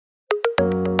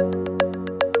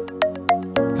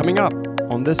Coming up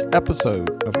on this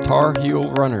episode of Tar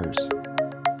Heel Runners.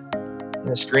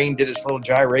 And the screen did its little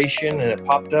gyration and it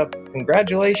popped up,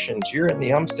 "Congratulations, you're in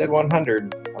the Umstead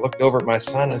 100. I looked over at my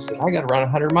son and said, "I got to run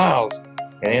 100 miles.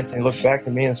 And Anthony looked back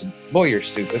at me and said, "Boy, you're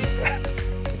stupid."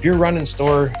 If your running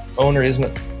store owner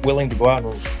isn't willing to go out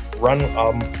and run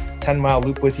a 10-mile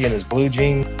loop with you in his blue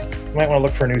jean, you might want to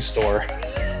look for a new store.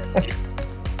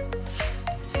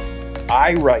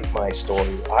 I write my story.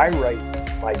 I write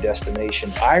my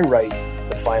destination. I write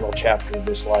the final chapter of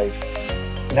this life.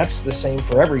 And that's the same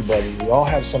for everybody. We all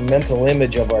have some mental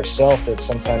image of ourselves that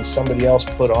sometimes somebody else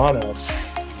put on us.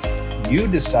 You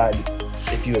decide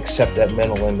if you accept that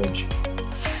mental image.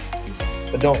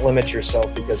 But don't limit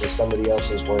yourself because of somebody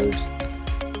else's words.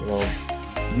 You know,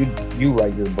 you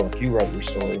write your book. You write your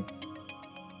story.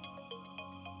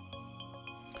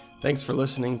 Thanks for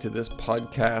listening to this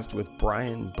podcast with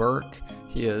Brian Burke.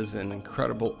 He is an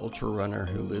incredible ultra runner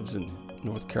who lives in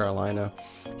North Carolina.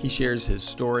 He shares his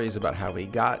stories about how he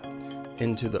got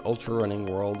into the ultra running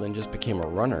world and just became a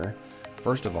runner,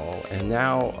 first of all. And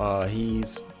now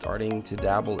he's starting to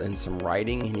dabble in some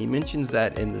writing. And he mentions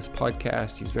that in this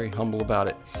podcast. He's very humble about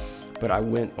it. But I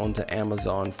went onto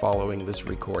Amazon following this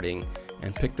recording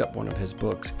and picked up one of his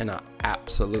books, and I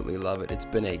absolutely love it. It's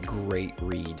been a great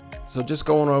read. So just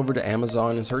go on over to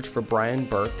Amazon and search for Brian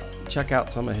Burke. Check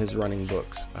out some of his running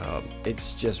books.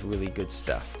 It's just really good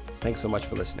stuff. Thanks so much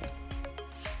for listening.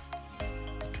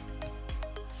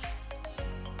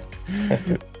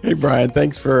 Hey, Brian,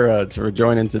 thanks for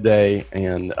joining today.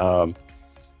 And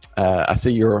I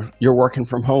see you're working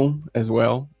from home as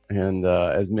well, and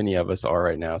as many of us are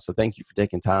right now. So thank you for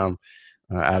taking time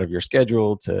out of your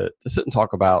schedule to sit and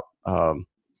talk about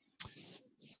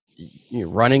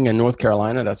running in North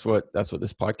Carolina. That's what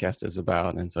this podcast is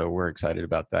about, and so we're excited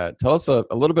about that. Tell us a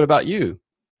little bit about you.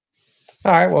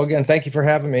 All right. Well, again, thank you for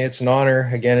having me. It's an honor.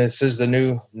 Again, this is the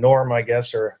new norm, I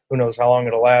guess, or who knows how long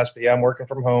it'll last. But yeah, I'm working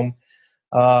from home.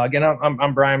 Again,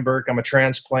 I'm Brian Burke. I'm a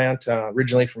transplant,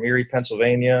 originally from Erie,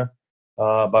 Pennsylvania.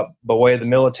 But by way of the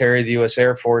military, the U.S.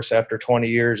 Air Force, after 20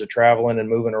 years of traveling and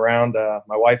moving around,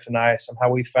 my wife and I, somehow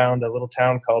we found a little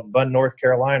town called Bunn, North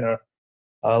Carolina,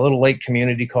 a little lake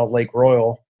community called Lake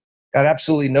Royal. Got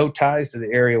absolutely no ties to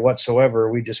the area whatsoever.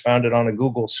 We just found it on a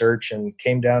Google search and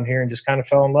came down here and just kind of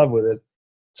fell in love with it.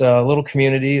 It's a little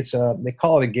community. They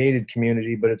call it a gated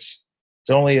community, but it's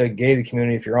only a gated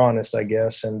community if you're honest, I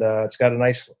guess. And it's got a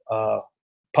nice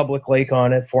public lake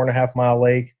on it, 4.5 mile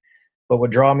lake. But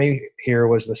what drew me here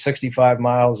was the 65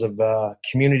 miles of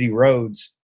community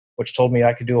roads, which told me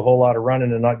I could do a whole lot of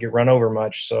running and not get run over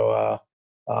much. So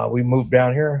we moved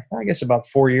down here, I guess, about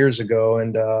 4 years ago.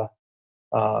 And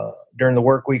during the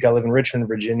work week, I live in Richmond,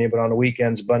 Virginia, but on the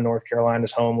weekends, Bunn, North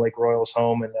Carolina's home, Lake Royal's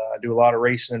home, and I do a lot of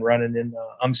racing and running in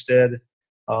Umstead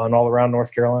and all around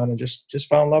North Carolina. Just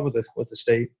fell in love with the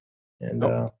state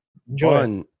and enjoy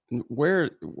Bunn,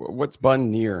 what's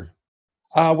Bunn near?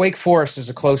 Wake Forest is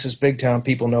the closest big town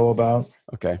people know about.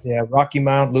 Okay. Yeah, Rocky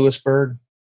Mount, Lewisburg.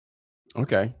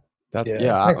 Okay.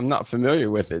 I'm not familiar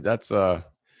with it. That's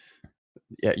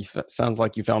sounds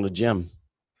like you found a gem.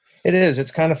 It is. It's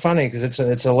kind of funny because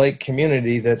it's a lake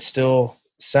community that's still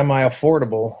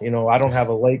semi-affordable. You know, I don't have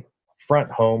a lake front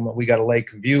home. We got a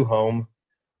lake view home.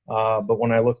 But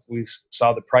when I looked, we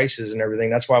saw the prices and everything.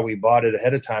 That's why we bought it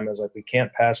ahead of time. I was like, we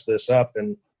can't pass this up.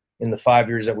 And in the 5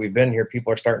 years that we've been here,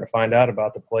 people are starting to find out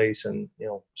about the place. And, you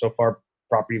know, so far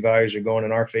property values are going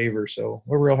in our favor. So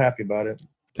we're real happy about it.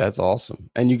 That's awesome.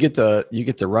 And you get to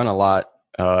run a lot.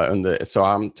 So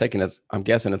I'm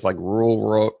guessing it's like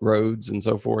rural roads and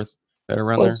so forth that are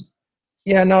around there.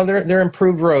 Yeah, no, they're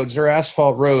improved roads. They're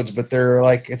asphalt roads, but they're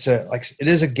it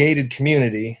is a gated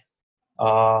community.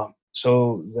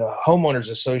 So the homeowners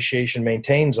association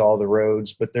maintains all the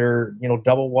roads, but they're,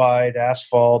 double wide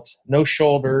asphalt, no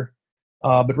shoulder,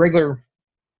 but regular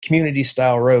community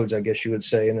style roads, I guess you would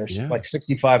say. And there's like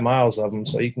 65 miles of them.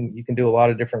 So you can do a lot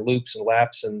of different loops and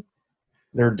laps, and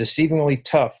they're deceivingly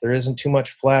tough. There isn't too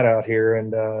much flat out here.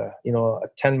 And, a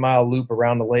 10-mile loop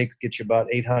around the lake gets you about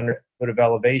 800 foot of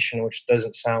elevation, which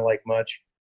doesn't sound like much,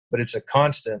 but it's a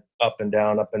constant up and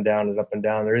down, up and down, and up and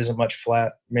down. There isn't much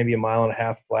flat, maybe 1.5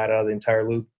 miles flat out of the entire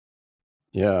loop.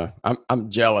 Yeah, I'm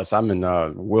jealous. I'm in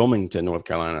Wilmington, North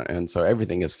Carolina, and so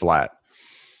everything is flat.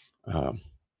 I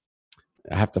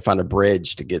have to find a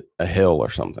bridge to get a hill or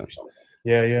something.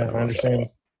 Yeah, I understand.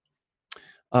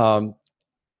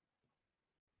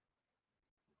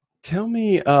 Tell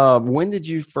me, when did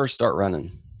you first start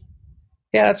running?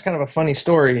 Yeah, that's kind of a funny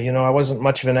story. I wasn't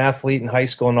much of an athlete in high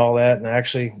school and all that, and I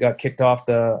actually got kicked off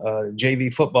the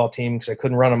JV football team because I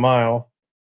couldn't run a mile.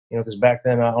 Because back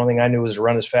then the only thing I knew was to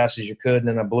run as fast as you could, and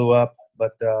then I blew up.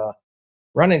 But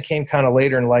running came kind of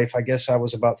later in life. I guess I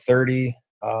was about 30.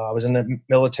 I was in the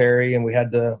military, and we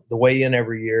had the weigh-in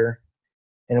every year.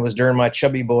 And it was during my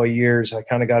chubby boy years, I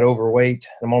kind of got overweight.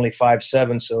 I'm only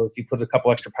 5'7", so if you put a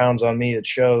couple extra pounds on me, it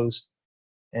shows.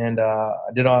 And I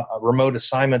did a remote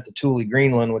assignment to Thule,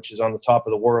 Greenland, which is on the top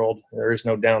of the world. There is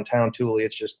no downtown Thule.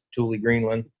 It's just Thule,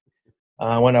 Greenland.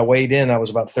 When I weighed in, I was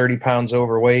about 30 pounds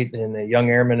overweight, and a young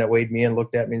airman that weighed me in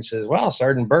looked at me and says, "Well,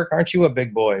 Sergeant Burke, aren't you a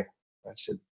big boy?" I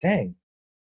said, "Dang,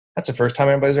 that's the first time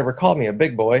anybody's ever called me a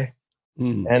big boy."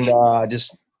 And I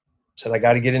just said, "I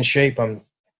got to get in shape. I'm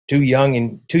too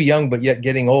young, but yet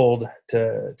getting old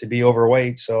to be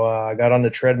overweight." So I got on the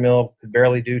treadmill, could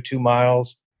barely do 2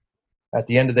 miles. At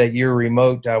the end of that year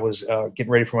remote, I was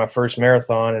getting ready for my first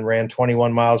marathon and ran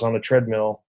 21 miles on the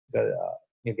treadmill.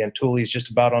 Again, Thule is just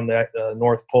about on the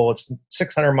North Pole. It's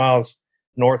 600 miles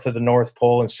north of the North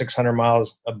Pole and 600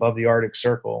 miles above the Arctic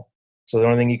Circle. So the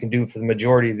only thing you can do for the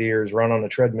majority of the year is run on the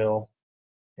treadmill.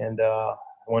 And I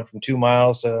went from 2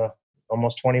 miles to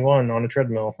almost 21 on a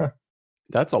treadmill.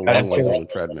 That's a long way on a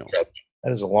treadmill.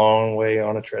 That is a long way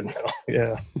on a treadmill.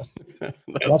 Yeah.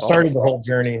 That started the whole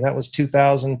journey. That was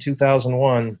 2000,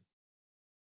 2001.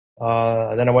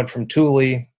 Then I went from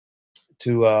Thule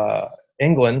to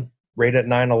England right at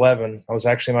 9/11. I was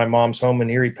actually my mom's home in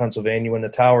Erie, Pennsylvania when the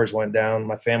towers went down.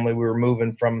 My family, we were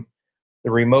moving from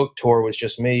the remote tour, was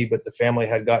just me, but the family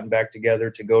had gotten back together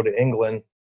to go to England.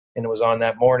 And it was on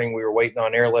that morning we were waiting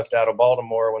on airlift out of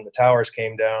Baltimore when the towers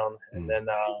came down. And then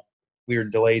we were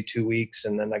delayed 2 weeks.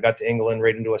 And then I got to England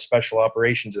right into a special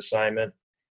operations assignment,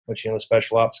 which, the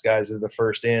special ops guys are the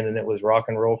first in, and it was rock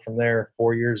and roll from there.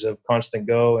 4 years of constant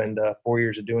go and 4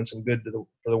 years of doing some good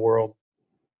for the world.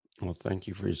 Well, thank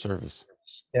you for your service.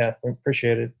 Yeah, I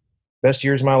appreciate it. Best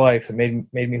years of my life. It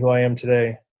made me who I am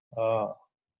today.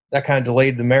 That kind of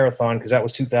delayed the marathon because that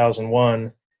was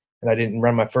 2001, and I didn't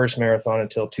run my first marathon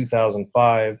until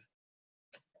 2005.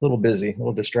 A little busy, a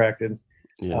little distracted.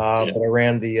 But I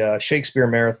ran the Shakespeare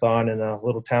Marathon in a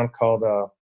little town called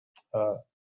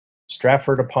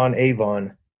Stratford upon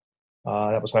Avon.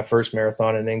 That was my first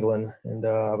marathon in England, and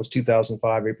it was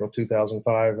 2005, April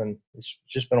 2005, and it's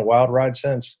just been a wild ride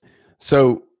since.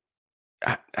 So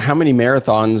how many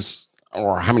marathons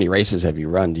or how many races have you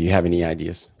run? Do you have any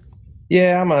ideas?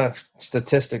 Yeah, I'm a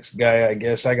statistics guy, I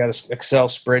guess. I got an Excel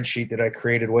spreadsheet that I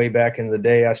created way back in the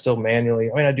day. I still manually,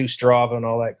 I do Strava and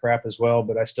all that crap as well,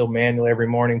 but I still manually every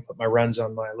morning put my runs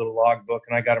on my little logbook,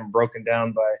 and I got them broken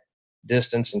down by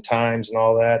distance and times and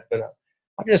all that. But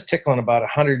I'm just tickling about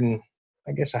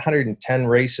 110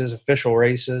 races, official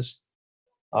races,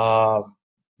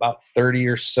 about 30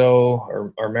 or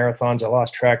so are marathons. I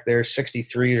lost track there.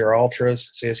 63 are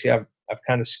ultras. So you see, I've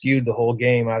kind of skewed the whole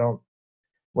game. I don't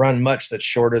run much that's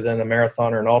shorter than a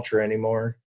marathon or an ultra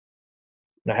anymore,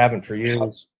 and I haven't for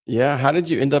years. Yeah, how did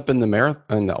you end up in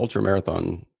the ultra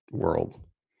marathon world?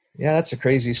 Yeah, that's a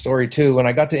crazy story too. When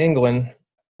I got to England,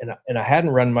 and I hadn't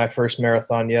run my first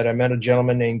marathon yet, I met a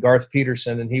gentleman named Garth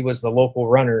Peterson, and he was the local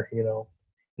runner, And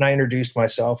I introduced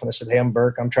myself, and I said, "Hey, I'm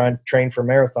Burke. I'm trying to train for a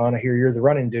marathon. I hear you're the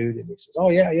running dude." And he says, "Oh,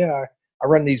 yeah. I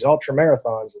run these ultra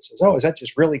marathons." He says, "Oh, is that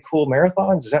just really cool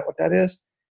marathons? Is that what that is?"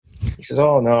 He says,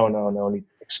 "Oh, no. And he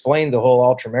explained the whole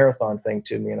ultra marathon thing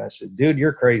to me. And I said, "Dude,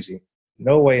 you're crazy.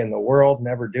 No way in the world.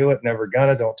 Never do it. Never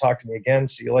gonna. Don't talk to me again.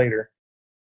 See you later."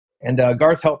 And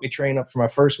Garth helped me train up for my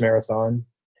first marathon.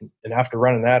 And after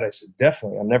running that, I said,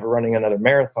 definitely, I'm never running another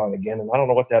marathon again. And I don't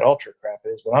know what that ultra crap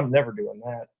is, but I'm never doing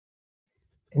that.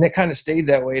 And it kind of stayed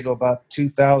that way till about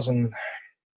 2000,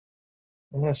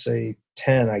 I want to say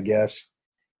 10, I guess.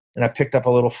 And I picked up a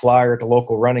little flyer at the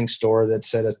local running store that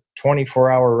said a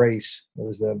 24-hour race. It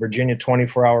was the Virginia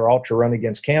 24-hour ultra run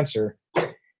against cancer.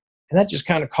 And that just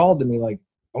kind of called to me like,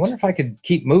 I wonder if I could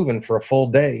keep moving for a full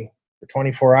day for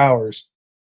 24 hours.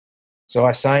 So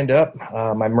I signed up.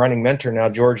 My running mentor now,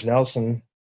 George Nelson,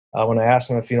 when I asked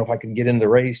him if I could get in the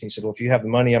race, he said, "Well, if you have the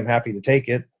money, I'm happy to take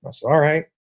it." I said, "All right."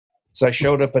 So I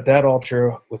showed up at that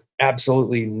ultra with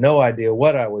absolutely no idea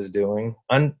what I was doing,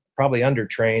 probably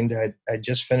undertrained. I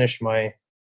just finished I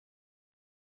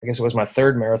guess it was my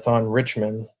third marathon,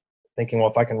 Richmond, thinking, well,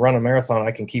 if I can run a marathon,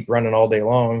 I can keep running all day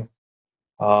long.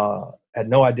 Had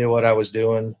no idea what I was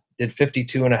doing. Did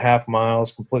 52 and a half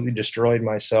miles, completely destroyed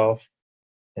myself,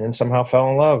 and then somehow fell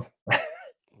in love.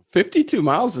 52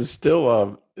 miles is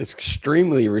still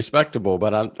extremely respectable,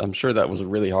 but I'm sure that was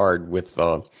really hard with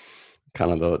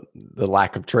kind of the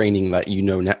lack of training that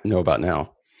know about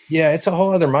now. Yeah, it's a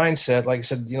whole other mindset. Like I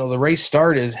said, the race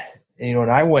started,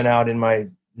 and I went out in my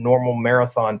normal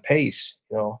marathon pace,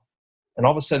 and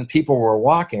all of a sudden people were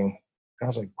walking. I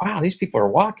was like, wow, these people are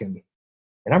walking,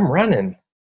 and I'm running.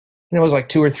 And it was like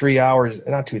 2 or 3 hours,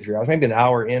 not 2 or 3 hours, maybe an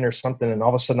hour in or something. And all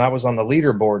of a sudden I was on the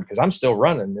leaderboard because I'm still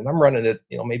running, and I'm running at,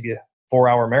 maybe a 4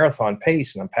 hour marathon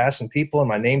pace, and I'm passing people and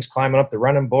my name's climbing up the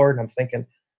running board. And I'm thinking,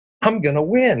 I'm going to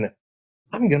win.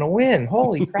 I'm going to win.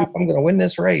 Holy crap. I'm going to win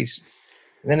this race.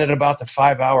 And then at about the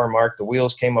 5 hour mark, the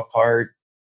wheels came apart.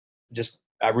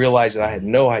 I realized that I had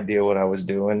no idea what I was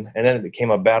doing. And then it became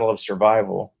a battle of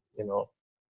survival,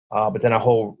 but then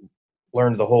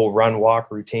learned the whole run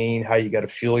walk routine, how you got to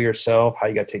fuel yourself, how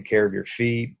you got to take care of your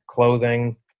feet,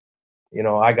 clothing.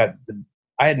 I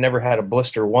had never had a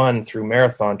blister one through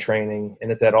marathon training.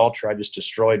 And at that ultra, I just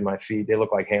destroyed my feet. They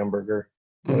looked like hamburger.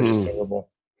 It was just terrible.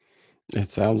 It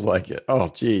sounds like it. Oh,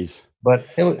 geez. But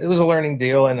it was a learning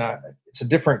deal, and it's a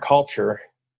different culture.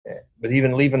 But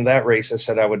even leaving that race, I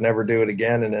said I would never do it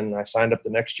again. And then I signed up the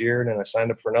next year, and then I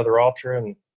signed up for another ultra,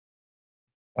 and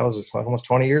that was almost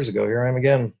 20 years ago. Here I am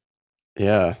again.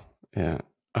 Yeah. Yeah.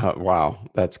 Wow.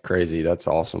 That's crazy. That's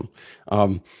awesome.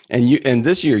 And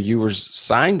this year you were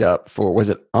signed up for, was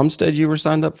it Umstead you were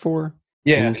signed up for?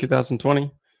 Yeah. In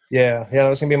 2020? Yeah. That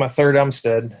was going to be my third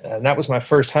Umstead. And that was my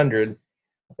first 100.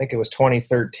 I think it was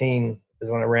 2013 is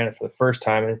when I ran it for the first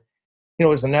time. And, it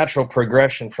was a natural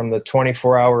progression from the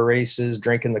 24-hour races,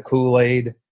 drinking the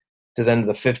Kool-Aid, to then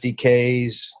the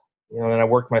 50Ks. Then I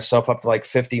worked myself up to like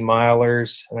 50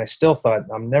 milers. And I still thought,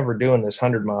 I'm never doing this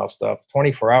 100-mile stuff.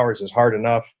 24 hours is hard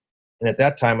enough. And at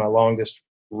that time, my longest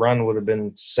run would have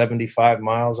been 75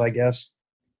 miles, I guess.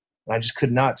 And I just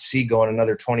could not see going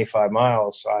another 25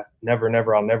 miles. So I'll never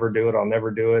do it. I'll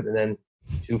never do it. And then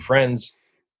two friends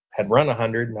had run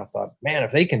 100. And I thought, man,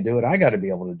 if they can do it, I got to be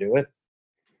able to do it.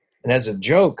 And as a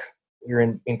joke, we were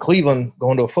in Cleveland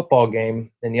going to a football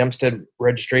game, and the Umstead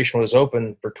registration was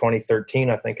open for 2013,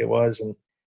 I think it was. And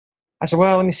I said,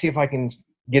 well, let me see if I can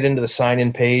get into the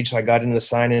sign-in page. So I got into the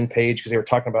sign-in page because they were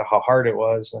talking about how hard it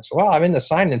was. And I said, well, I'm in the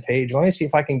sign-in page. Let me see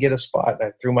if I can get a spot. And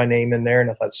I threw my name in there,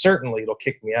 and I thought, certainly it'll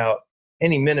kick me out.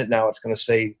 Any minute now it's going to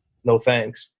say, no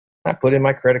thanks. I put in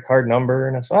my credit card number,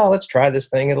 and I said, well, let's try this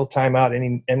thing. It'll time out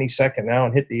any second now,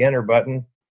 and hit the enter button.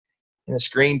 And the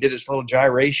screen did its little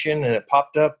gyration, and it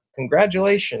popped up,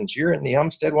 congratulations, you're in the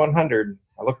Umstead 100.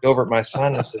 I looked over at my son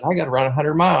and I said, I got to run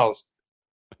 100 miles.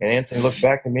 And Anthony looked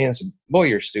back at me and said, boy,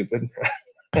 you're stupid.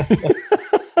 And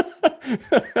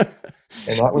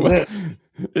that was it.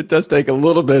 It does take a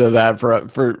little bit of that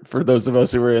for those of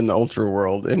us who are in the ultra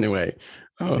world anyway.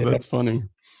 Oh, yeah. That's funny.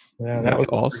 Yeah, that was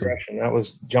awesome. That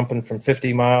was jumping from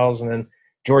 50 miles. And then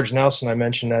George Nelson, I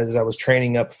mentioned, as I was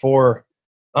training up for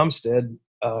Umstead,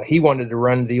 he wanted to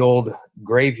run the old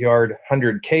graveyard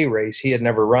 100K race. He had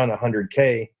never run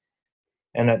 100K,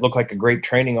 and it looked like a great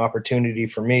training opportunity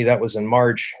for me. That was in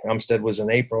March. Umstead was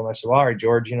in April. And I said, well, all right,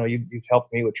 George, you've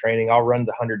helped me with training. I'll run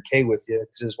the 100K with you,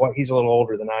 because he's a little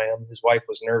older than I am. His wife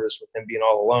was nervous with him being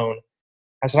all alone.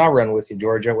 I said, I'll run with you,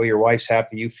 George. That way your wife's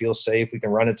happy. You feel safe. We can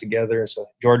run it together. And so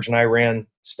George and I ran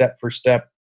step for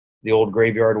step the old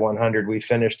graveyard 100. We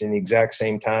finished in the exact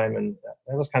same time, and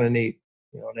that was kind of neat.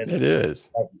 And then it is.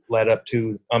 I led up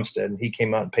to Umstead, and he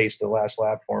came out and paced the last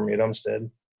lap for me at Umstead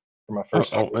for my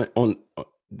first time. On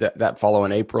that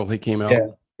following April, he came out?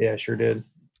 Yeah, sure did.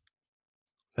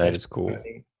 That is cool.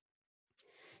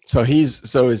 So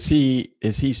is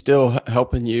he still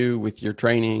helping you with your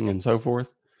training and so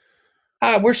forth?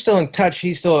 We're still in touch.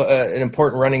 He's still an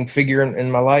important running figure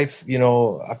in my life.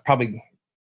 I probably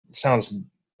sounds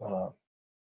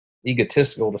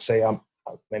egotistical to say I'm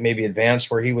maybe advanced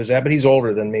where he was at, but he's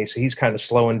older than me, so he's kind of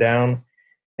slowing down.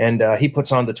 And he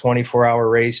puts on the 24-hour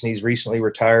race, and he's recently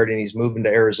retired, and he's moving to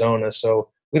Arizona. So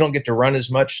we don't get to run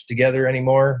as much together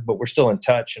anymore, but we're still in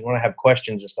touch. And when I have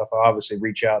questions and stuff, I obviously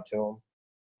reach out to him.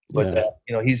 But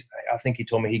I think he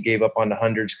told me he gave up on the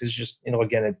hundreds because just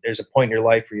again, there's a point in your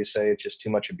life where you say it's just too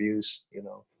much abuse.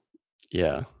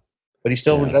 Yeah. But he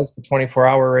still does the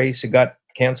 24-hour race. It got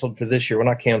canceled for this year. Well,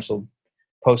 not canceled,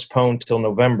 postponed till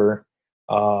November.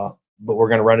 But we're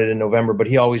going to run it in November. But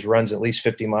he always runs at least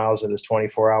 50 miles at his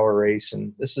 24-hour race.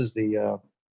 And this is I'll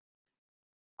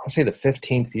say the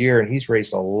 15th year, and he's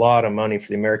raised a lot of money for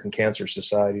the American Cancer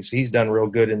Society. So he's done real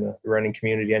good in the running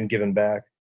community and given back.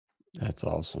 That's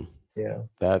awesome. Yeah.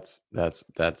 That's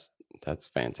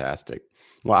fantastic.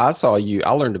 Well,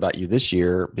 I learned about you this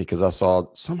year because I saw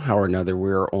somehow or another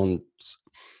we're on,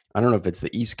 I don't know if it's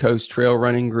the East Coast Trail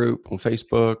Running Group on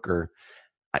Facebook, or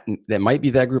that might be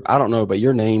that group. I don't know, but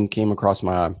your name came across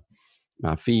my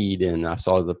feed, and I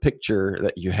saw the picture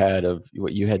that you had of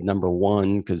what you had number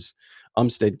one because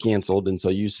Umstead canceled. And so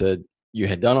you said you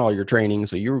had done all your training,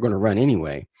 so you were going to run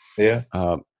anyway. Yeah.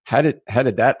 How did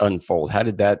that unfold? How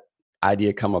did that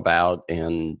idea come about?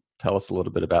 And tell us a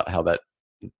little bit about how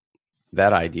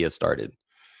that idea started.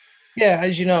 Yeah,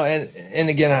 as you know, and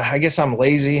again, I guess I'm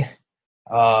lazy.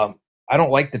 Um, I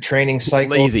don't like the training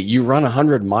cycle. Lazy. You run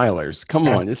 100 milers. Come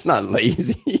on. It's not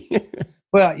lazy.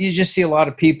 Well, you just see a lot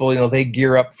of people, they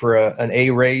gear up for an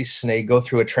A race and they go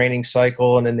through a training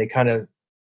cycle and then they kind of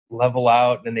level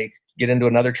out and they get into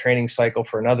another training cycle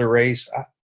for another race.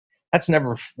 That's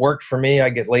never worked for me. I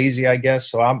get lazy, I guess.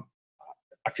 So I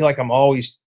feel like I'm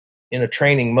always in a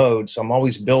training mode. So I'm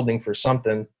always building for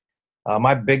something.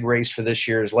 My big race for this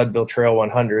year is Leadville Trail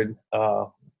 100.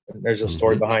 There's a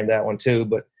story Mhm. behind that one too.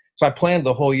 But so I planned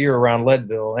the whole year around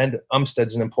Leadville, and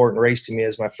Umstead's an important race to me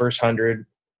as my first 100,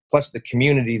 plus the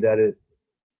community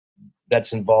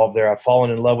that's involved there. I've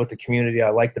fallen in love with the community. I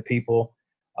like the people.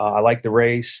 I like the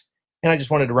race, and I just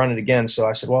wanted to run it again. So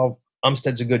I said, well,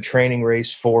 Umstead's a good training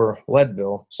race for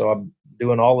Leadville. So I'm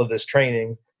doing all of this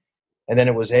training, and then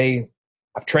it was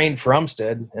I've trained for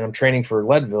Umstead and I'm training for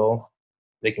Leadville.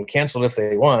 They can cancel it if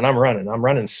they want. I'm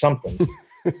running something.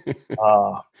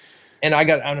 Uh, and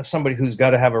I'm somebody who's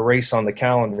got to have a race on the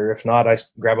calendar. If not, I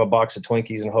grab a box of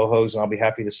Twinkies and ho-hos and I'll be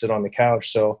happy to sit on the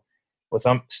couch. So with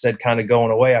Umstead kind of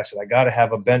going away, I said, I got to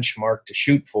have a benchmark to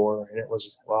shoot for. And it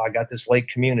was, well, I got this lake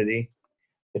community.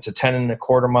 It's a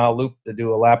 10.25 mile loop to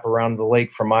do a lap around the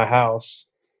lake from my house.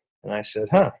 And I said,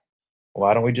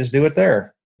 why don't we just do it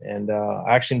there? And I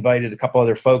actually invited a couple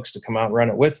other folks to come out and run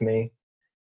it with me.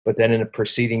 But then in the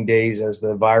preceding days, as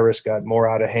the virus got more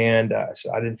out of hand,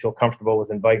 so I didn't feel comfortable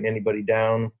with inviting anybody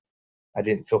down. I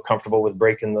didn't feel comfortable with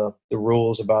breaking the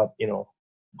rules about,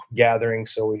 gathering.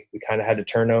 So we kind of had to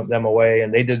turn them away.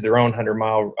 And they did their own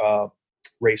 100-mile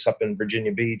race up in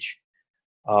Virginia Beach.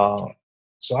 Uh,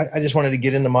 so I just wanted to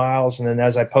get into miles. And then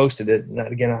as I posted it, and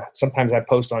again, sometimes I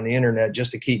post on the internet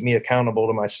just to keep me accountable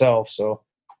to myself. So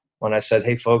when I said,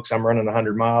 "Hey, folks, I'm running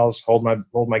 100 miles. Hold my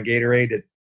Gatorade,"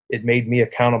 it made me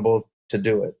accountable to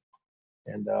do it,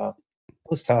 and it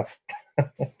was tough.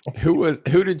 Who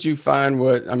did you find?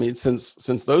 What I mean,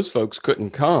 since those folks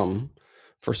couldn't come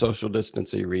for social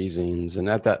distancing reasons, and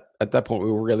at that point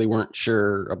we really weren't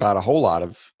sure about a whole lot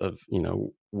of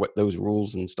what those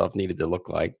rules and stuff needed to look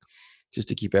like, just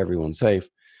to keep everyone safe.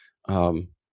 Um,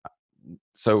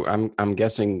 so I'm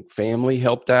guessing family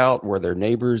helped out. Were there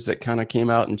neighbors that kind of came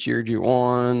out and cheered you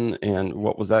on? And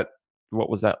what was that? What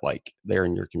was that like there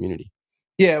in your community?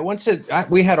 Yeah,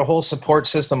 we had a whole support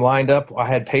system lined up. I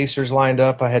had pacers lined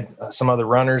up. I had some other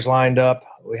runners lined up.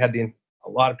 We had a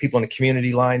lot of people in the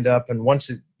community lined up. And once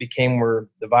it became where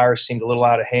the virus seemed a little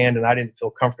out of hand, and I didn't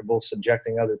feel comfortable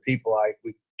subjecting other people,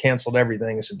 we canceled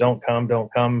everything. I said, "Don't come,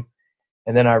 don't come."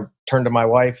 And then I turned to my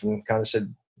wife and kind of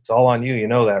said, "It's all on you. You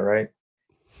know that, right?"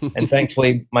 And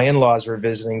thankfully, my in-laws were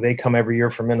visiting. They come every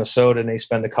year from Minnesota, and they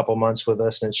spend a couple months with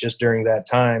us. And it's just during that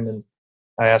time. And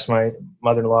I asked my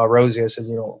mother-in-law, Rosie, I said,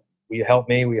 "Will you help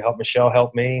me? Will you help Michelle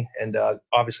help me?" And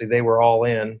obviously, they were all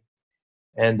in.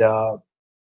 And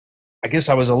I guess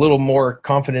I was a little more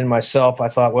confident in myself. I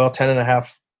thought, well,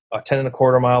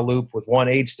 10.25 mile loop with one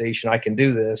aid station, I can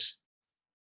do this.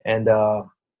 And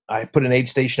I put an aid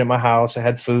station at my house. I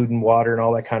had food and water and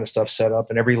all that kind of stuff set up.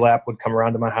 And every lap would come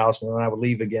around to my house, and then I would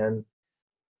leave again.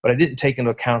 But I didn't take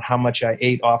into account how much I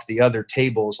ate off the other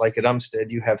tables. Like at Umstead,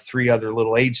 you have 3 other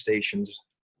little aid stations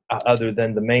other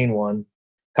than the main one.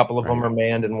 A couple of them Right. are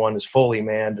manned and one is fully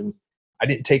manned. And I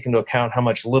didn't take into account how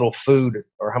much little food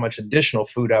or how much additional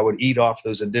food I would eat off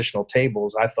those additional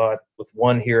tables. I thought with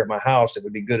one here at my house, it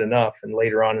would be good enough. And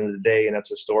later on in the day, and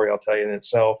that's a story I'll tell you in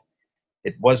itself,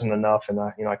 it wasn't enough. And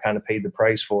I kind of paid the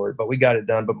price for it, but we got it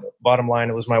done. But bottom line,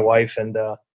 it was my wife. And,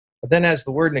 but then as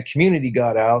the word in the community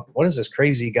got out, what is this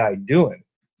crazy guy doing?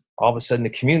 All of a sudden the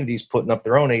community's putting up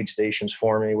their own aid stations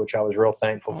for me, which I was real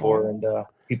thankful for. Oh, And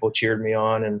people cheered me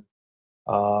on. And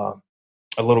uh,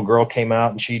 a little girl came out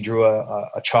and she drew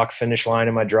a chalk finish line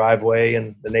in my driveway,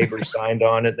 and the neighbors signed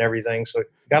on it and everything. So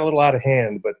it got a little out of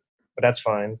hand, but that's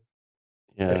fine.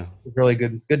 It yeah. was a really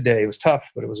good day. It was tough,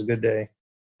 but it was a good day.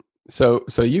 So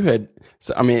you had,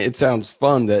 so I mean, it sounds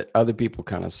fun that other people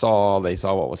kind of they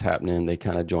saw what was happening, they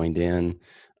kind of joined in,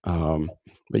 um,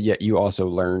 but yet you also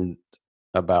learned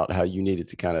about how you needed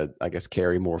to kind of, I guess,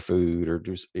 carry more food or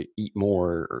just eat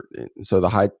more. So the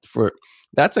height for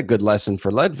that's a good lesson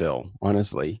for Leadville,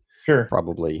 honestly, Sure,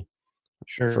 probably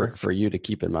sure. for you to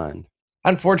keep in mind.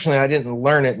 Unfortunately, I didn't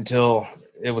learn it until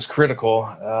it was critical.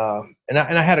 And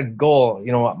I had a goal.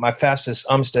 My fastest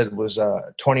Umstead was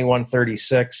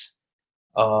 21:36.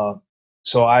 Uh,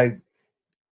 so I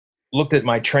looked at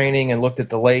my training and looked at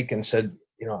the lake and said,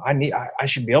 I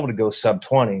should be able to go sub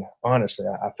 20. Honestly,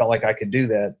 I felt like I could do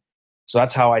that. So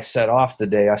that's how I set off the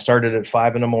day. I started at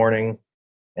 5 in the morning,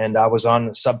 and I was on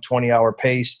the sub 20 hour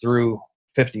pace through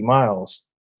 50 miles.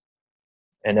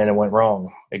 and then it went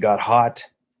wrong. It got hot.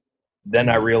 Then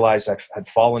I realized I had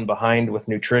fallen behind with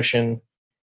nutrition.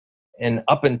 And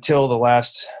up until the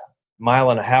last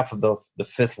mile and a half of the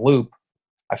fifth loop,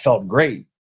 I felt great,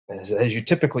 as you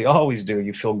typically always do.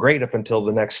 You feel great up until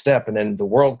the next step, and then the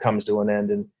world comes to an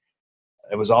end. And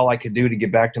it was all I could do to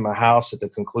get back to my house at the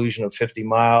conclusion of 50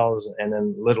 miles. And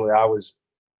then literally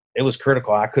it was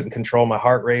critical. I couldn't control my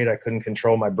heart rate. I couldn't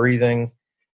control my breathing.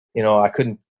 I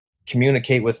couldn't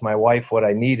communicate with my wife what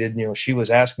I needed. She was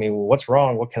asking me, well, what's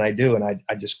wrong? What can I do? And I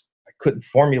couldn't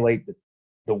formulate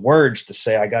the words to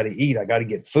say, I got to eat. I got to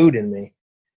get food in me.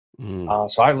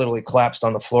 So I literally collapsed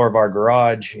on the floor of our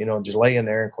garage, just laying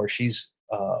there. Of course, she's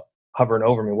hovering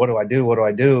over me. What do I do? What do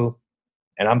I do?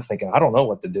 And I'm thinking, I don't know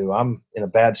what to do. I'm in a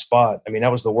bad spot. I mean,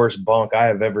 that was the worst bunk I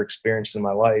have ever experienced in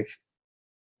my life.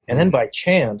 And then by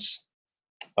chance,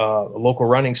 a local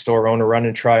running store owner, Run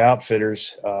and Try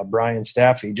Outfitters, Brian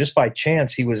Staffy, just by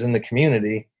chance, he was in the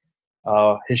community.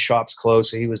 His shop's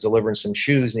closed, so he was delivering some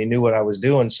shoes, and he knew what I was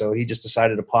doing, so he just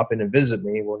decided to pop in and visit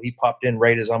me. Well, he popped in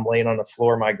right as I'm laying on the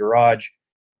floor of my garage,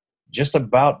 just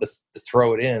about to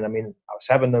throw it in. I mean, I was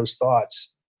having those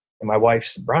thoughts, and my wife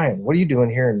said, Brian, what are you doing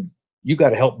here? And you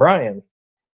got to help Brian.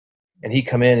 And he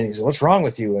come in and he said, what's wrong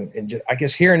with you? And just, I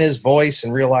guess hearing his voice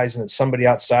and realizing it's somebody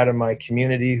outside of my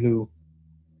community who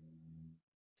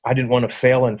I didn't want to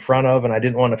fail in front of, and I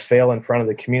didn't want to fail in front of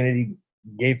the community,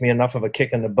 gave me enough of a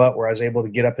kick in the butt where I was able to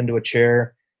get up into a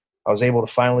chair. I was able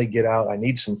to finally get out. I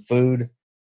need some food.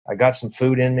 I got some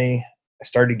food in me. I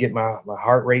started to get my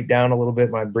heart rate down a little bit.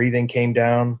 My breathing came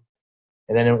down.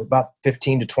 And then in about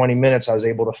 15 to 20 minutes, I was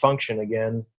able to function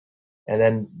again. And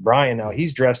then Brian, now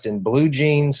he's dressed in blue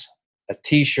jeans, a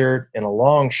T-shirt, and a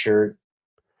long shirt,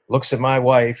 looks at my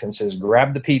wife and says,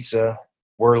 grab the pizza.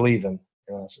 We're leaving.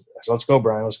 So let's go,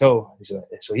 Brian, let's go.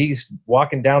 So he's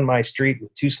walking down my street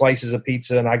with 2 slices of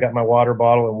pizza, and I got my water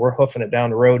bottle, and we're hoofing it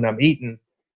down the road, and I'm eating.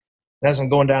 And as I'm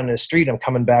going down the street, I'm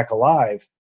coming back alive.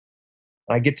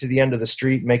 And I get to the end of the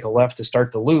street, make a left to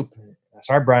start the loop. I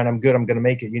said, all right, Brian, I'm good. I'm going to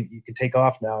make it. You can take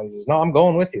off now. He says, no, I'm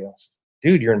going with you. I said,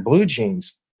 dude, you're in blue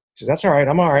jeans. He says, that's all right.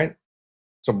 I'm all right.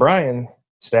 So Brian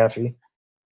Staffy,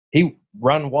 he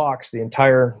walks the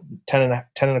entire 10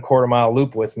 and a quarter mile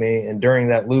loop with me. And during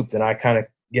that loop, then I kind of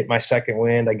get my second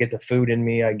wind. I get the food in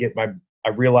me. I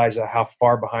realize how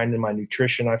far behind in my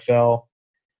nutrition I fell,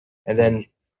 and then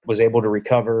was able to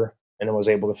recover and then was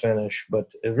able to finish.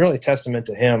 But it's really a testament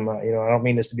to him. I don't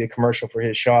mean this to be a commercial for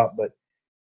his shop, but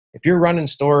if your running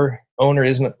store owner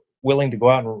isn't willing to go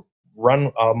out and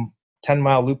run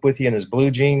 10-mile loop with you in his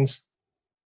blue jeans,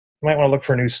 you might want to look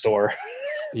for a new store.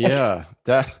 Yeah,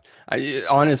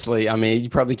 honestly, I mean, you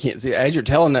probably can't see as you're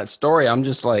telling that story. I'm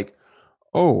just like,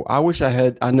 oh, I wish I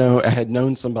had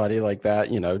known somebody like that,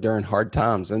 during hard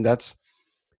times. And that's,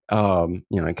 I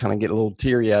kind of get a little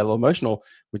teary, a little emotional,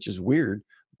 which is weird.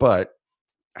 But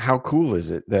how cool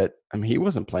is it that, I mean, he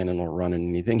wasn't planning on running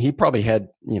anything. He probably had,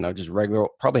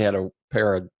 probably had a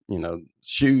pair of,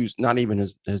 shoes, not even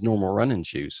his normal running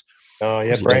shoes. Oh,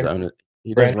 yeah,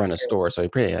 he does run a store, so he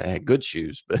probably had good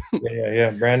shoes. But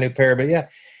yeah, brand new pair. But yeah,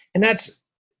 and that's,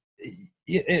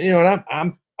 and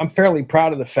I'm fairly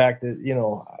proud of the fact that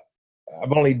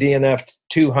I've only DNF'd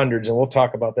 2 hundreds, and we'll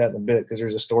talk about that in a bit because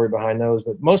there's a story behind those.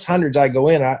 But most hundreds I go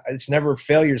in,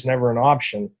 failure's never an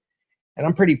option, and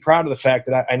I'm pretty proud of the fact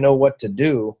that I know what to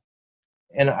do.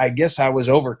 And I guess I was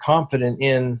overconfident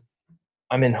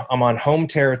I'm on home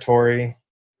territory.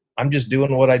 I'm just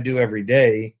doing what I do every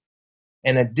day.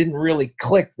 And it didn't really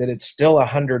click that it's still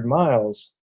 100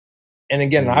 miles. And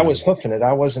again, I was hoofing it.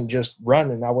 I wasn't just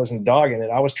running. I wasn't dogging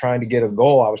it. I was trying to get a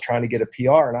goal. I was trying to get a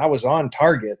PR, and I was on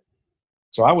target.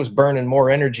 So I was burning more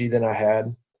energy than I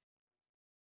had.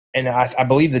 And I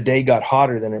believe the day got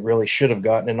hotter than it really should have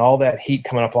gotten. And all that heat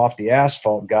coming up off the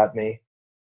asphalt got me.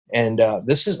 And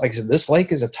this is, like I said, this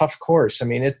lake is a tough course. I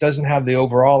mean, it doesn't have the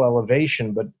overall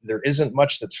elevation, but there isn't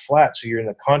much that's flat. So you're in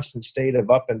a constant state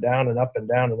of up and down and up and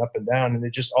down and up and down. And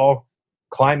it just all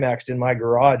climaxed in my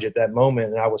garage at that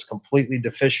moment. And I was completely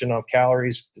deficient on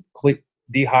calories,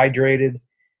 dehydrated.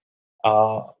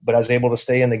 But I was able to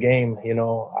stay in the game. I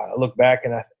look back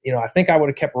and I think I would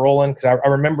have kept rolling because I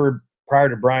remember prior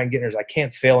to Brian Gittner's, I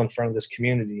can't fail in front of this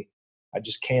community. I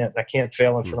just can't. I can't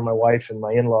fail in front of my wife and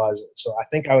my in-laws. So I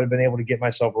think I would have been able to get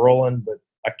myself rolling, but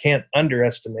I can't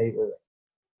underestimate or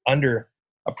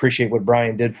underappreciate what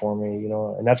Brian did for me,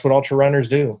 and that's what ultra runners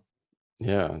do.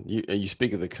 Yeah. You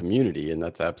speak of the community, and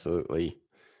that's absolutely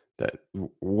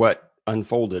what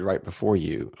unfolded right before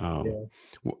you.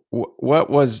 What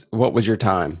was your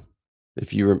time?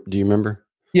 Do you remember?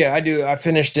 Yeah, I do. I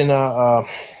finished in 24:39,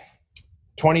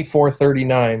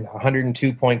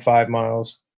 102.5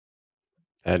 miles.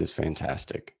 That is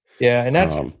fantastic. Yeah. And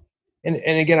that's, Um, and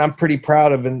again, I'm pretty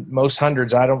proud of, in most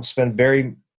hundreds, I don't spend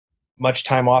very much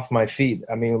time off my feet.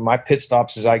 I mean, my pit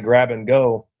stops is I grab and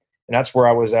go, and that's where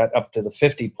I was at up to the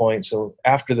 50 point. So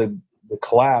after the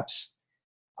collapse,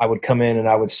 I would come in and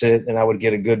I would sit and I would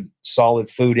get a good solid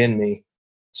food in me.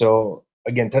 So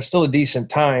again, that's still a decent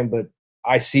time, but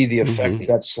I see the effect mhm.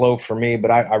 that's slow for me, but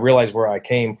I realize where I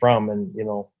came from, and,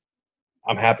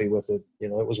 I'm happy with it. It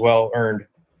was well earned.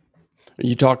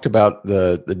 You talked about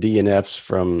the DNFs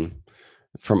from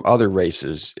other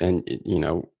races, and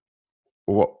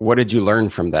what did you learn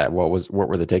from that? What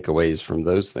were the takeaways from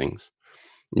those things?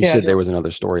 You Yeah. said there was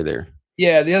another story there.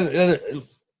 Yeah. The other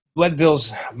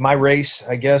Leadville's my race,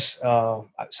 I guess.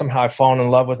 Somehow I've fallen in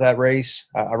love with that race.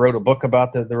 I wrote a book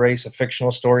about the race, a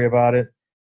fictional story about it.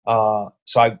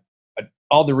 So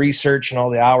all the research and all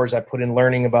the hours I put in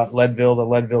learning about Leadville, the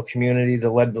Leadville community,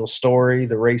 the Leadville story,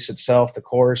 the race itself, the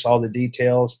course, all the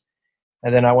details.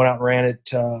 And then I went out and ran it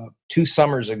 2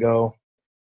 summers ago.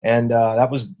 And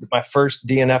that was my first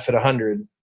DNF at 100.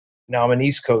 Now I'm an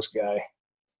East Coast guy.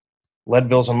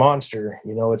 Leadville's a monster.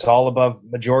 It's all above,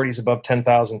 majority's above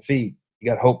 10,000 feet. You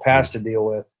got Hope Pass Mm. to deal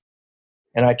with.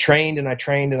 And I trained and I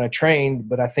trained and I trained,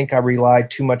 but I think I relied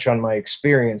too much on my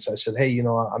experience. I said, hey,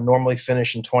 I'm normally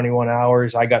finishing 21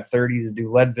 hours. I got 30 to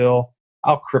do Leadville.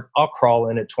 I'll crawl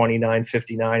in at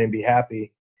 29:59 and be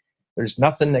happy. There's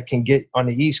nothing that can get on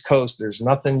the East Coast. There's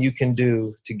nothing you can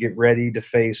do to get ready to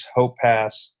face Hope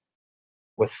Pass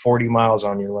with 40 miles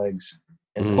on your legs.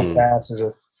 And Hope Mm. Pass is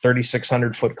a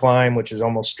 3,600-foot climb, which is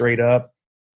almost straight up,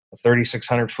 a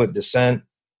 3,600-foot descent,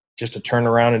 just to turn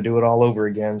around and do it all over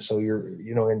again. So you're,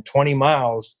 in 20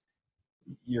 miles,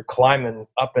 you're climbing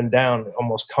up and down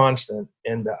almost constant.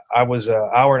 And I was an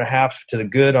hour and a half to the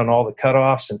good on all the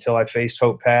cutoffs until I faced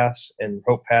Hope Pass, and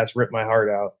Hope Pass ripped my heart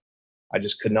out. I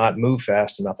just could not move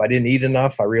fast enough. I didn't eat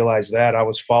enough. I realized that. I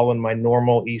was following my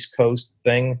normal East Coast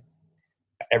thing.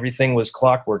 Everything was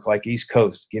clockwork, like East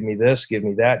Coast. Give me this, give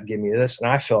me that, give me this. And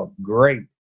I felt great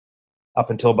up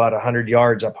until about 100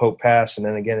 yards up Hope Pass. And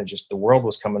then again, the world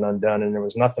was coming undone, and there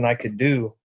was nothing I could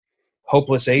do.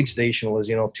 Hopeless aid station was,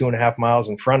 2.5 miles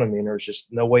in front of me, and there was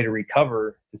just no way to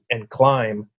recover and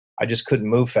climb. I just couldn't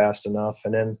move fast enough.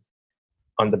 And then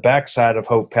on the backside of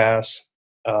Hope Pass,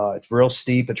 it's real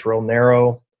steep, it's real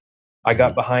narrow. I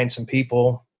got Mm. behind some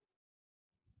people.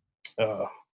 Uh,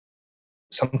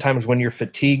 Sometimes when you're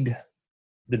fatigued,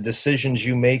 the decisions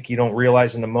you make, you don't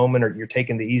realize in the moment, or you're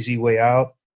taking the easy way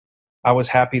out. I was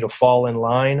happy to fall in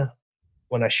line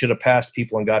when I should have passed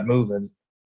people and got moving.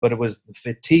 But it was the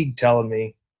fatigue telling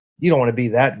me, you don't want to be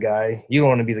that guy. You don't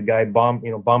want to be the guy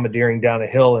bombardiering down a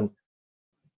hill and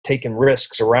taking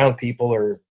risks around people,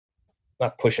 or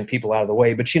not pushing people out of the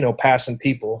way, but passing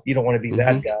people. You don't want to be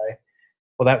that Mhm. guy.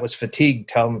 Well, that was fatigue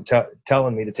telling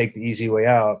me to take the easy way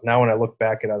out. Now, when I look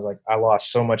back at it, I was like, I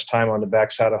lost so much time on the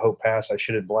backside of Hope Pass. I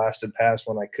should have blasted past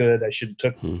when I could. I should have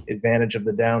took Mm. advantage of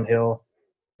the downhill,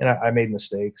 and I made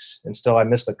mistakes. And still, I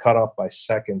missed the cutoff by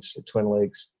seconds at Twin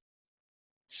Lakes.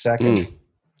 Mm.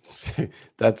 Seconds.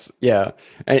 That's yeah,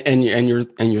 and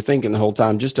you're thinking the whole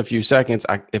time, just a few seconds.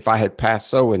 If I had passed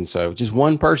so and so, just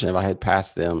one person, if I had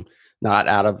passed them, not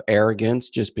out of arrogance,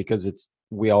 just because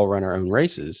we all run our own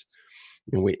races,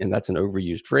 and that's an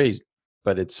overused phrase,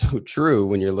 but it's so true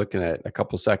when you're looking at a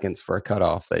couple seconds for a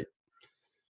cutoff. That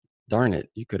darn it,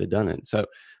 you could have done it. So,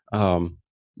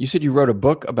 you said you wrote a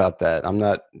book about that. I'm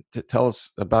not. Tell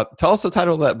us the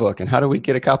title of that book, and how do we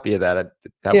get a copy of that?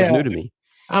 That was Yeah, new to me.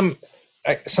 I'm.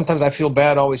 Sometimes I feel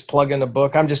bad always plugging a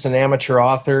book. I'm just an amateur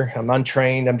author. I'm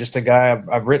untrained. I'm just a guy.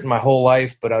 I've written my whole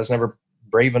life, but I was never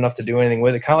brave enough to do anything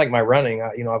with it. Kind of like my running.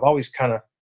 I've always kind of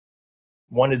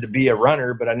wanted to be a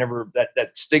runner, but I never,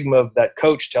 that stigma of that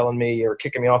coach telling me or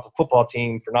kicking me off the football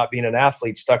team for not being an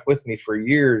athlete stuck with me for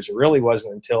years. It really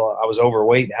wasn't until I was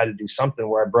overweight and had to do something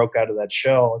where I broke out of that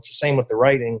shell. It's the same with the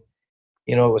writing.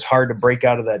 It was hard to break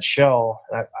out of that shell.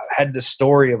 I had this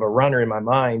story of a runner in my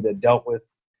mind that dealt with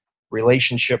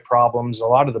relationship problems. A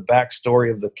lot of the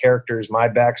backstory of the characters, my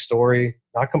backstory,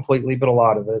 not completely, but a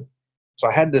lot of it. So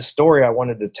I had this story I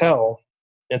wanted to tell.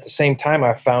 At the same time,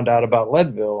 I found out about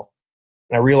Leadville,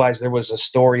 and I realized there was a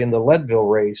story in the Leadville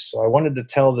race. So I wanted to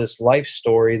tell this life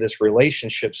story, this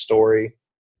relationship story,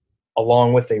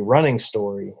 along with a running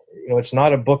story. It's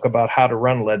not a book about how to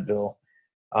run Leadville.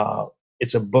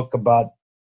 It's a book about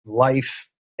life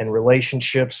and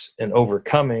relationships and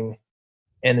overcoming,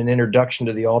 and an introduction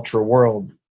to the ultra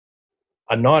world.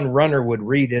 A non-runner would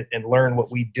read it and learn what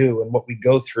we do and what we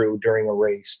go through during a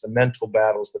race, the mental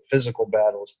battles, the physical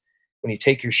battles. When you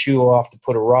take your shoe off to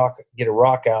get a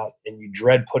rock out, and you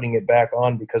dread putting it back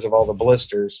on because of all the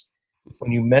blisters.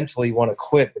 when you mentally want to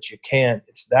quit, but you can't.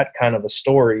 It's that kind of a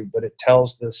story, but it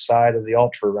tells the side of the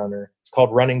ultra runner. It's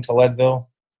called Running to Leadville.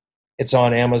 It's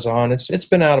on Amazon. It's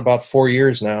been out about 4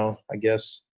 years now, I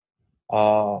guess.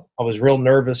 I was real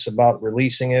nervous about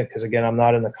releasing it because, again, I'm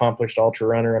not an accomplished ultra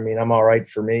runner. I mean, I'm all right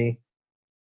for me.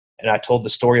 And I told the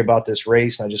story about this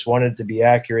race, and I just wanted it to be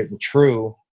accurate and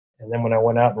true. And then when I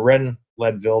went out and ran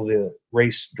Leadville, the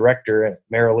race director,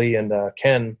 Marilee and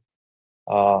Ken,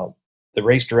 the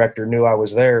race director knew I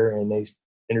was there, and they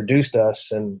introduced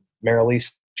us. And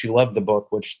Marilee, she loved the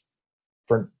book, which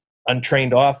for an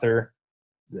untrained author,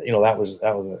 you know,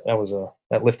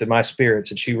 that lifted my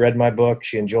spirits. And she read my book,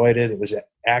 she enjoyed it. It was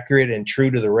accurate and true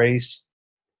to the race,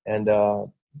 and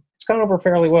it's gone over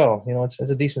fairly well. You know, it's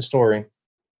a decent story.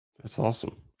 That's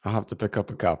awesome. I'll have to pick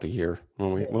up a copy here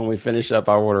when we finish up.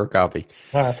 I'll order a copy.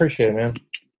 I appreciate it, man.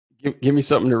 Give me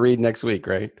something to read next week,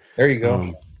 right? There you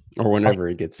go. Or whenever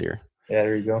he gets here. Yeah,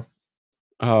 there you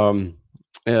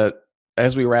go.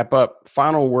 As we wrap up,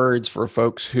 final words for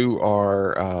folks who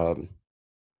are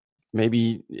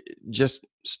maybe just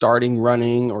starting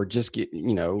running, or just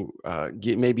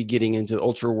maybe getting into the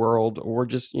ultra world, or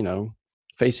just,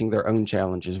 facing their own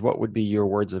challenges. What would be your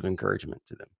words of encouragement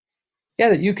to them? Yeah,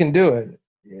 that you can do it.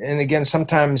 And again,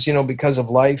 sometimes, because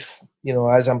of life,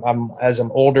 as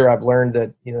I'm older, I've learned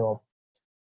that,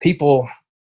 people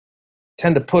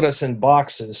tend to put us in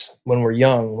boxes when we're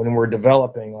young, when we're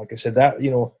developing. Like I said, that,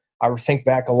 I think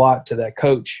back a lot to that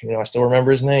coach. I still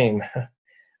remember his name,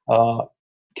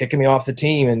 kicking me off the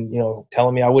team and,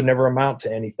 telling me I would never amount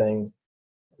to anything.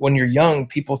 When you're young,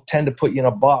 people tend to put you in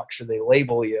a box, or they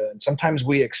label you. And sometimes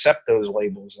we accept those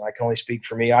labels. And I can only speak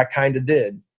for me. I kind of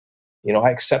did.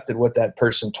 I accepted what that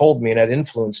person told me, and that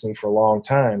influenced me for a long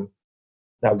time.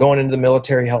 Now, going into the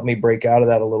military helped me break out of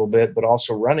that a little bit, but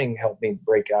also running helped me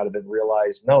break out of it and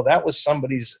realize, no, that was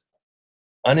somebody's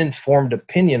uninformed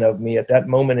opinion of me at that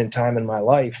moment in time in my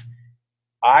life.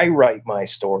 I write my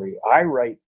story. I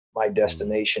write my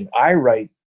destination. I write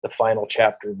the final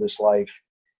chapter of this life.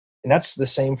 And that's the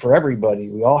same for everybody.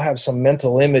 We all have some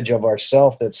mental image of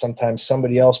ourselves that sometimes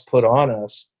somebody else put on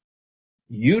us.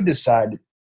 You decide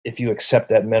if you accept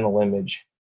that mental image,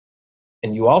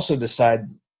 and you also decide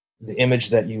the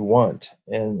image that you want.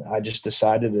 And I just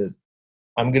decided that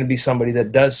I'm going to be somebody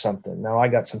that does something. Now, I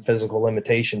got some physical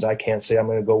limitations. I can't say I'm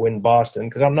going to go win Boston,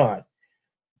 because I'm not,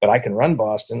 but I can run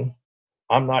Boston.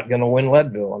 I'm not going to win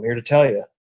Leadville. I'm here to tell you,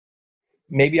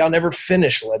 maybe I'll never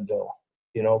finish Leadville,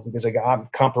 because I'm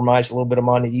compromised a little bit. I'm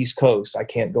on the East Coast. I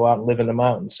can't go out and live in the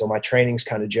mountains. So my training's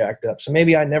kind of jacked up. So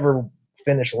maybe I never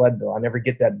finish Leadville. I never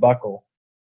get that buckle.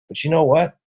 But you know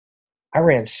what? I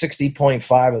ran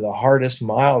 60.5 of the hardest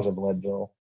miles of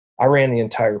Leadville. I ran the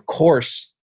entire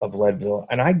course of Leadville,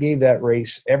 and I gave that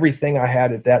race everything I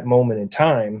had at that moment in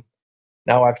time.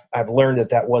 Now I've learned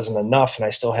that wasn't enough, and I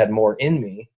still had more in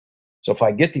me. So if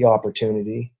I get the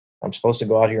opportunity, I'm supposed to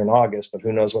go out here in August, but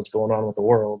who knows what's going on with the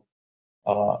world.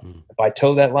 If I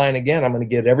toe that line again, I'm going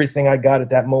to get everything I got at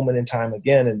that moment in time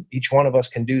again, and each one of us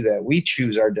can do that. We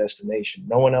choose our destination.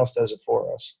 No one else does it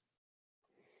for us.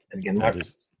 And again,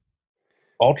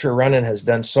 ultra running has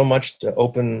done so much to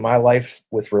open my life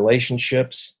with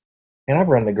relationships. And I've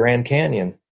run the Grand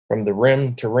Canyon from the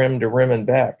rim to rim to rim and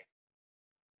back.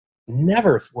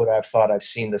 Never would I have thought I've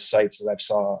seen the sights that I've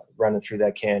saw running through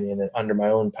that canyon and under my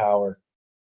own power.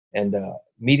 And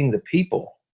meeting the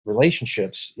people,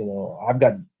 relationships, I've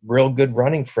got real good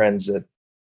running friends that,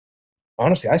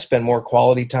 honestly, I spend more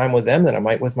quality time with them than I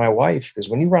might with my wife. Because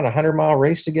when you run a 100-mile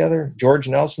race together, George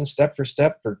Nelson, step for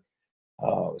step, for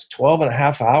it was 12 and a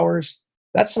half hours,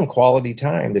 that's some quality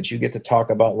time that you get to talk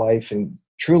about life and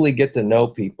truly get to know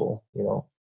people.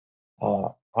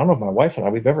 I don't know if my wife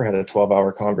and we've ever had a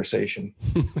 12-hour conversation.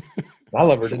 I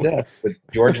love her to death, but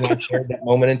George and I shared that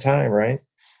moment in time, right?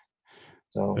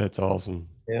 So that's awesome.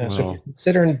 Yeah. Wow. So if you're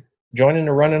considering joining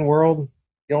the running world,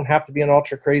 you don't have to be an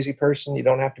ultra crazy person. You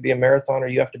don't have to be a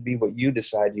marathoner. You have to be what you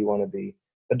decide you want to be.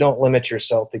 But don't limit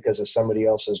yourself because of somebody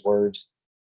else's words.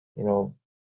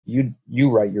 You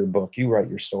write your book. You write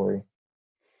your story.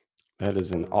 That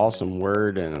is an awesome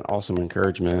word and an awesome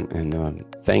encouragement. And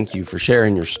thank you for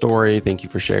sharing your story. Thank you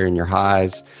for sharing your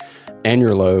highs and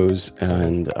your lows.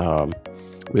 And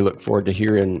we look forward to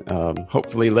hearing,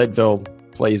 hopefully Leadville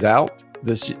plays out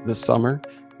this summer.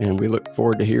 And we look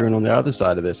forward to hearing on the other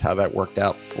side of this, how that worked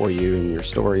out for you and your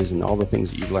stories and all the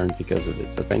things that you've learned because of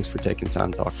it. So thanks for taking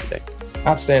time to talk today.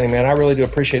 Outstanding, man. I really do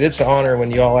appreciate it. It's an honor when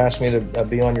you all ask me to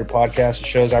be on your podcast. It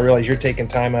shows I realize you're taking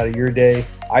time out of your day.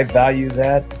 I value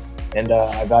that. And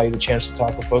I value the chance to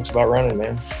talk with folks about running,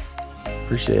 man.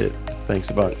 Appreciate it. Thanks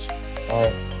a bunch. All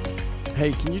right.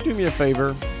 Hey, can you do me a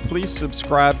favor? Please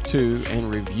subscribe to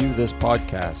and review this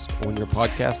podcast on your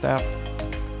podcast app.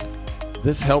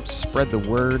 This helps spread the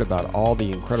word about all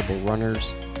the incredible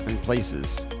runners and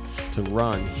places to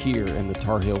run here in the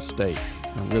Tar Heel State.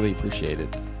 I really appreciate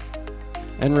it.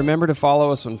 And remember to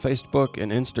follow us on Facebook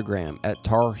and Instagram at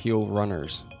Tar Heel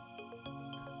Runners.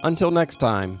 Until next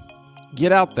time,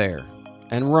 get out there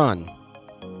and run.